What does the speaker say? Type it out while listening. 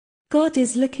God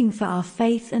is looking for our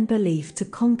faith and belief to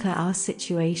conquer our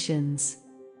situations.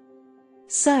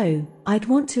 So, I'd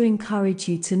want to encourage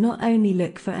you to not only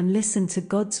look for and listen to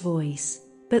God's voice,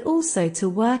 but also to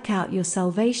work out your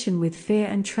salvation with fear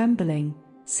and trembling,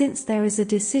 since there is a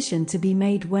decision to be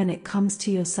made when it comes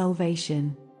to your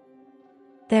salvation.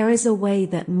 There is a way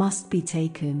that must be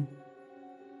taken.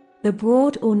 The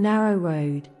broad or narrow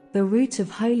road, the route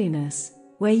of holiness,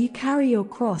 where you carry your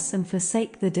cross and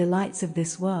forsake the delights of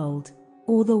this world,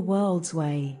 or the world's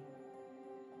way.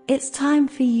 It's time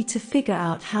for you to figure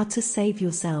out how to save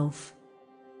yourself.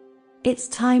 It's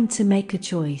time to make a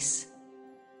choice.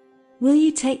 Will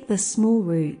you take the small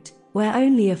route, where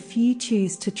only a few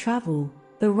choose to travel,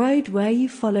 the road where you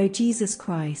follow Jesus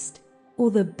Christ, or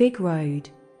the big road,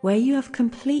 where you have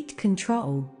complete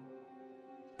control?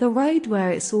 The road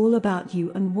where it's all about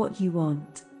you and what you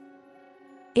want.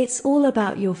 It's all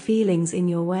about your feelings in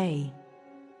your way.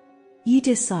 You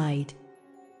decide.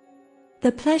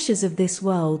 The pleasures of this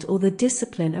world or the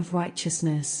discipline of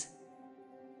righteousness.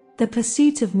 The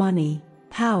pursuit of money,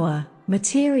 power,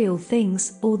 material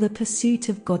things or the pursuit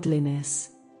of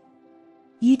godliness.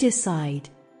 You decide.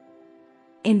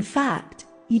 In fact,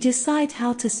 you decide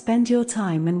how to spend your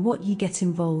time and what you get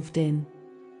involved in.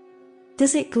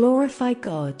 Does it glorify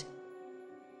God?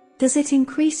 Does it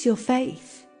increase your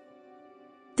faith?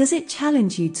 Does it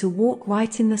challenge you to walk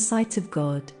right in the sight of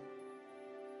God?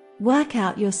 Work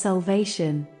out your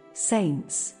salvation,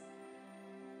 saints.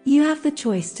 You have the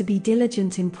choice to be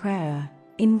diligent in prayer,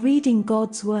 in reading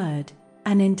God's word,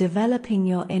 and in developing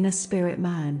your inner spirit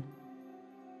man.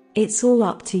 It's all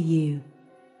up to you.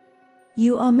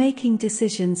 You are making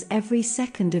decisions every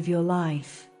second of your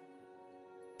life.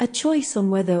 A choice on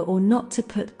whether or not to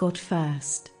put God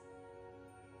first.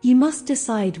 You must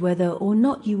decide whether or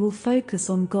not you will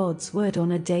focus on God's word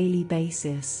on a daily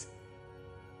basis.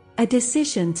 A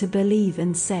decision to believe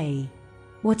and say,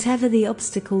 whatever the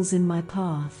obstacles in my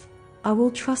path, I will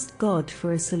trust God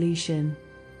for a solution.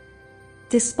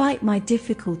 Despite my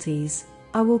difficulties,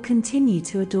 I will continue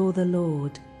to adore the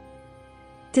Lord.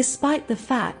 Despite the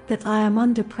fact that I am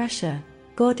under pressure,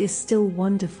 God is still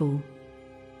wonderful.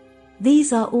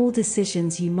 These are all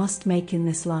decisions you must make in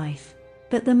this life,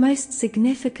 but the most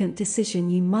significant decision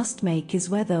you must make is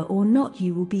whether or not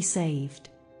you will be saved.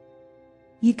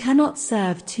 You cannot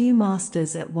serve two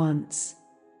masters at once.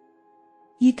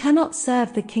 You cannot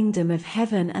serve the kingdom of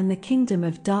heaven and the kingdom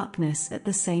of darkness at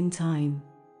the same time.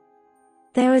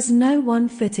 There is no one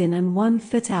foot in and one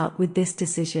foot out with this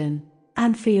decision,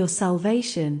 and for your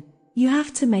salvation, you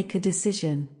have to make a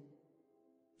decision.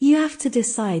 You have to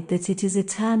decide that it is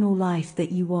eternal life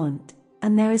that you want,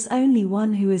 and there is only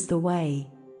one who is the way,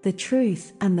 the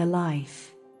truth, and the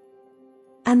life.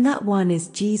 And that one is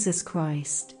Jesus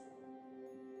Christ.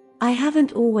 I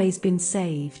haven't always been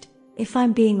saved, if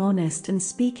I'm being honest and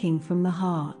speaking from the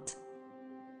heart.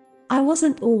 I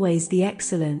wasn't always the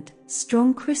excellent,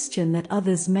 strong Christian that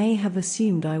others may have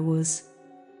assumed I was.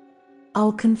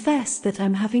 I'll confess that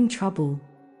I'm having trouble.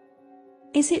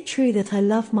 Is it true that I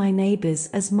love my neighbors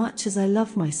as much as I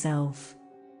love myself?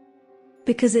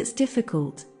 Because it's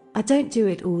difficult, I don't do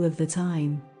it all of the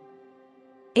time.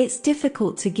 It's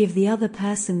difficult to give the other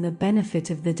person the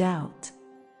benefit of the doubt.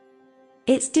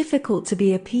 It's difficult to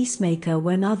be a peacemaker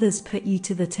when others put you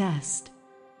to the test.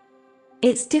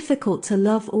 It's difficult to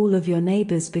love all of your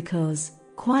neighbors because,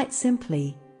 quite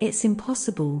simply, it's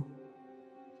impossible.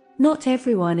 Not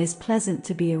everyone is pleasant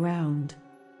to be around.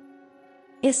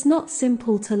 It's not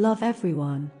simple to love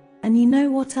everyone, and you know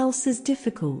what else is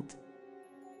difficult?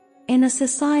 In a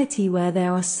society where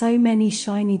there are so many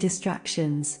shiny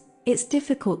distractions, it's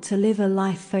difficult to live a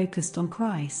life focused on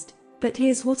Christ. But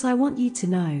here's what I want you to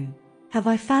know. Have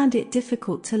I found it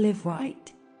difficult to live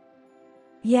right?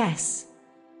 Yes.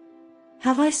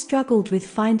 Have I struggled with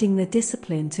finding the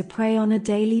discipline to pray on a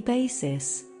daily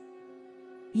basis?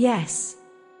 Yes.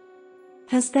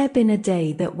 Has there been a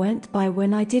day that went by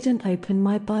when I didn't open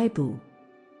my Bible?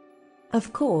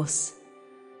 Of course.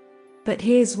 But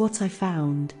here's what I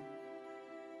found.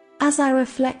 As I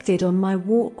reflected on my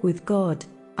walk with God,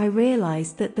 I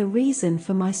realized that the reason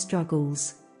for my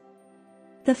struggles,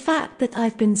 the fact that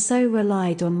I've been so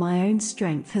relied on my own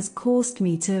strength, has caused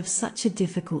me to have such a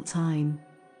difficult time.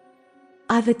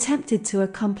 I've attempted to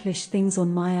accomplish things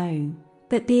on my own,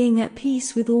 but being at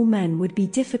peace with all men would be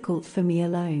difficult for me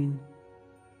alone.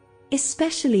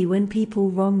 Especially when people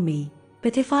wrong me,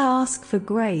 but if I ask for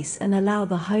grace and allow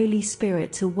the Holy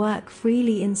Spirit to work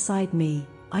freely inside me,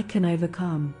 I can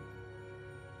overcome.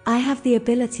 I have the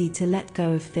ability to let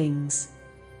go of things.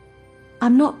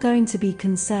 I'm not going to be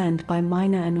concerned by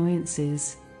minor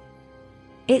annoyances.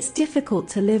 It's difficult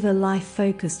to live a life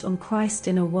focused on Christ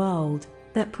in a world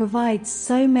that provides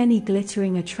so many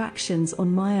glittering attractions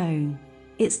on my own.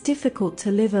 It's difficult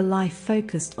to live a life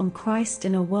focused on Christ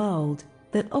in a world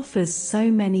that offers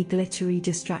so many glittery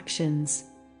distractions.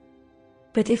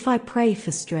 But if I pray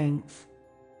for strength,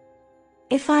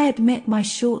 if I admit my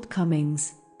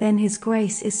shortcomings, then His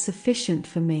grace is sufficient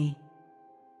for me.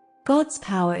 God's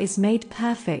power is made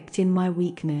perfect in my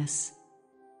weakness.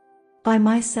 By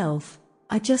myself,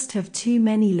 I just have too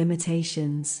many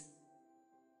limitations.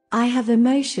 I have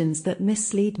emotions that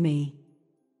mislead me.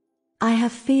 I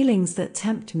have feelings that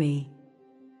tempt me.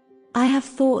 I have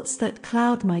thoughts that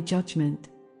cloud my judgment.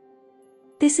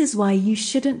 This is why you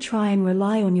shouldn't try and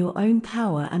rely on your own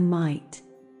power and might.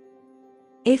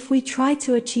 If we try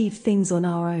to achieve things on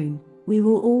our own, we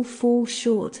will all fall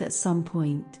short at some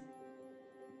point.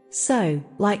 So,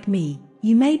 like me,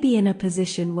 you may be in a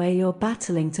position where you're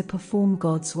battling to perform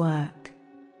God's work.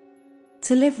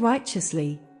 To live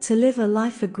righteously, to live a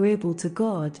life agreeable to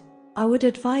God, I would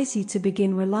advise you to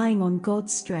begin relying on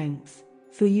God's strength,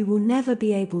 for you will never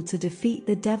be able to defeat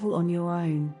the devil on your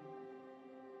own.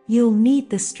 You'll need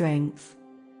the strength,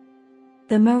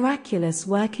 the miraculous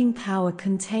working power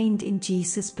contained in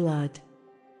Jesus' blood.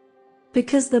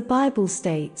 Because the Bible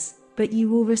states, "But you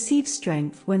will receive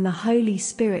strength when the Holy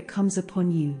Spirit comes upon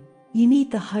you." You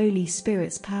need the Holy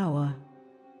Spirit's power.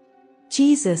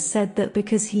 Jesus said that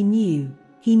because He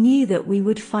knew that we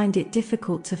would find it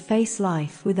difficult to face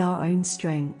life with our own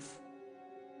strength.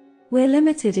 We're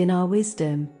limited in our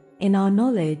wisdom, in our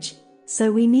knowledge,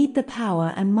 so we need the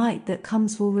power and might that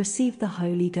comes will receive the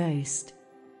Holy Ghost.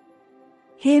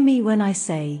 Hear me when I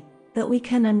say that we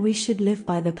can and we should live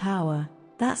by the power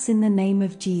that's in the name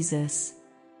of Jesus.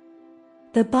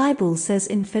 The Bible says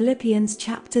in Philippians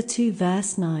chapter 2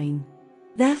 verse 9,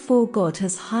 "Therefore God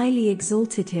has highly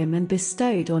exalted Him and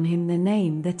bestowed on Him the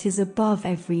name that is above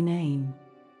every name."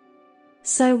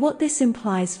 So what this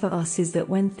implies for us is that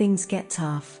when things get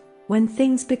tough, when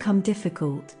things become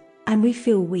difficult, and we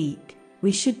feel weak,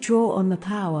 we should draw on the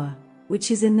power,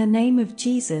 which is in the name of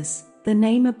Jesus, the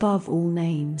name above all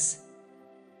names.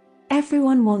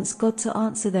 Everyone wants God to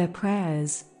answer their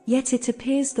prayers, yet it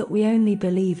appears that we only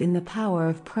believe in the power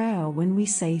of prayer when we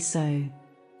say so.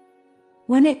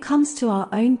 When it comes to our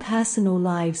own personal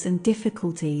lives and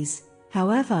difficulties,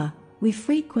 however, we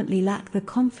frequently lack the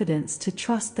confidence to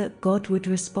trust that God would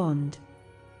respond.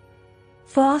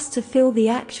 For us to feel the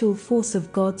actual force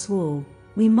of God's will,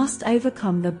 we must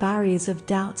overcome the barriers of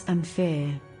doubt and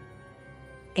fear.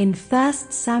 In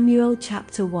 1 Samuel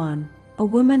chapter 1, a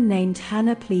woman named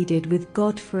Hannah pleaded with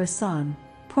God for a son,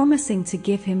 promising to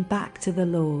give him back to the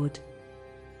Lord.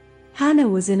 Hannah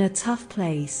was in a tough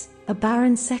place, a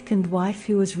barren second wife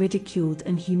who was ridiculed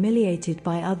and humiliated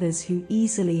by others who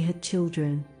easily had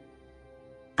children.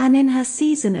 And in her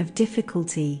season of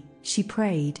difficulty, she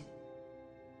prayed.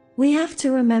 We have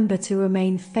to remember to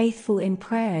remain faithful in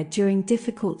prayer during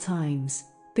difficult times,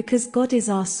 because God is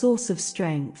our source of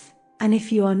strength, and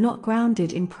if you are not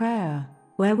grounded in prayer,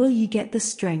 where will you get the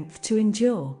strength to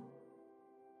endure?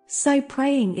 So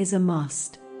praying is a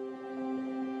must.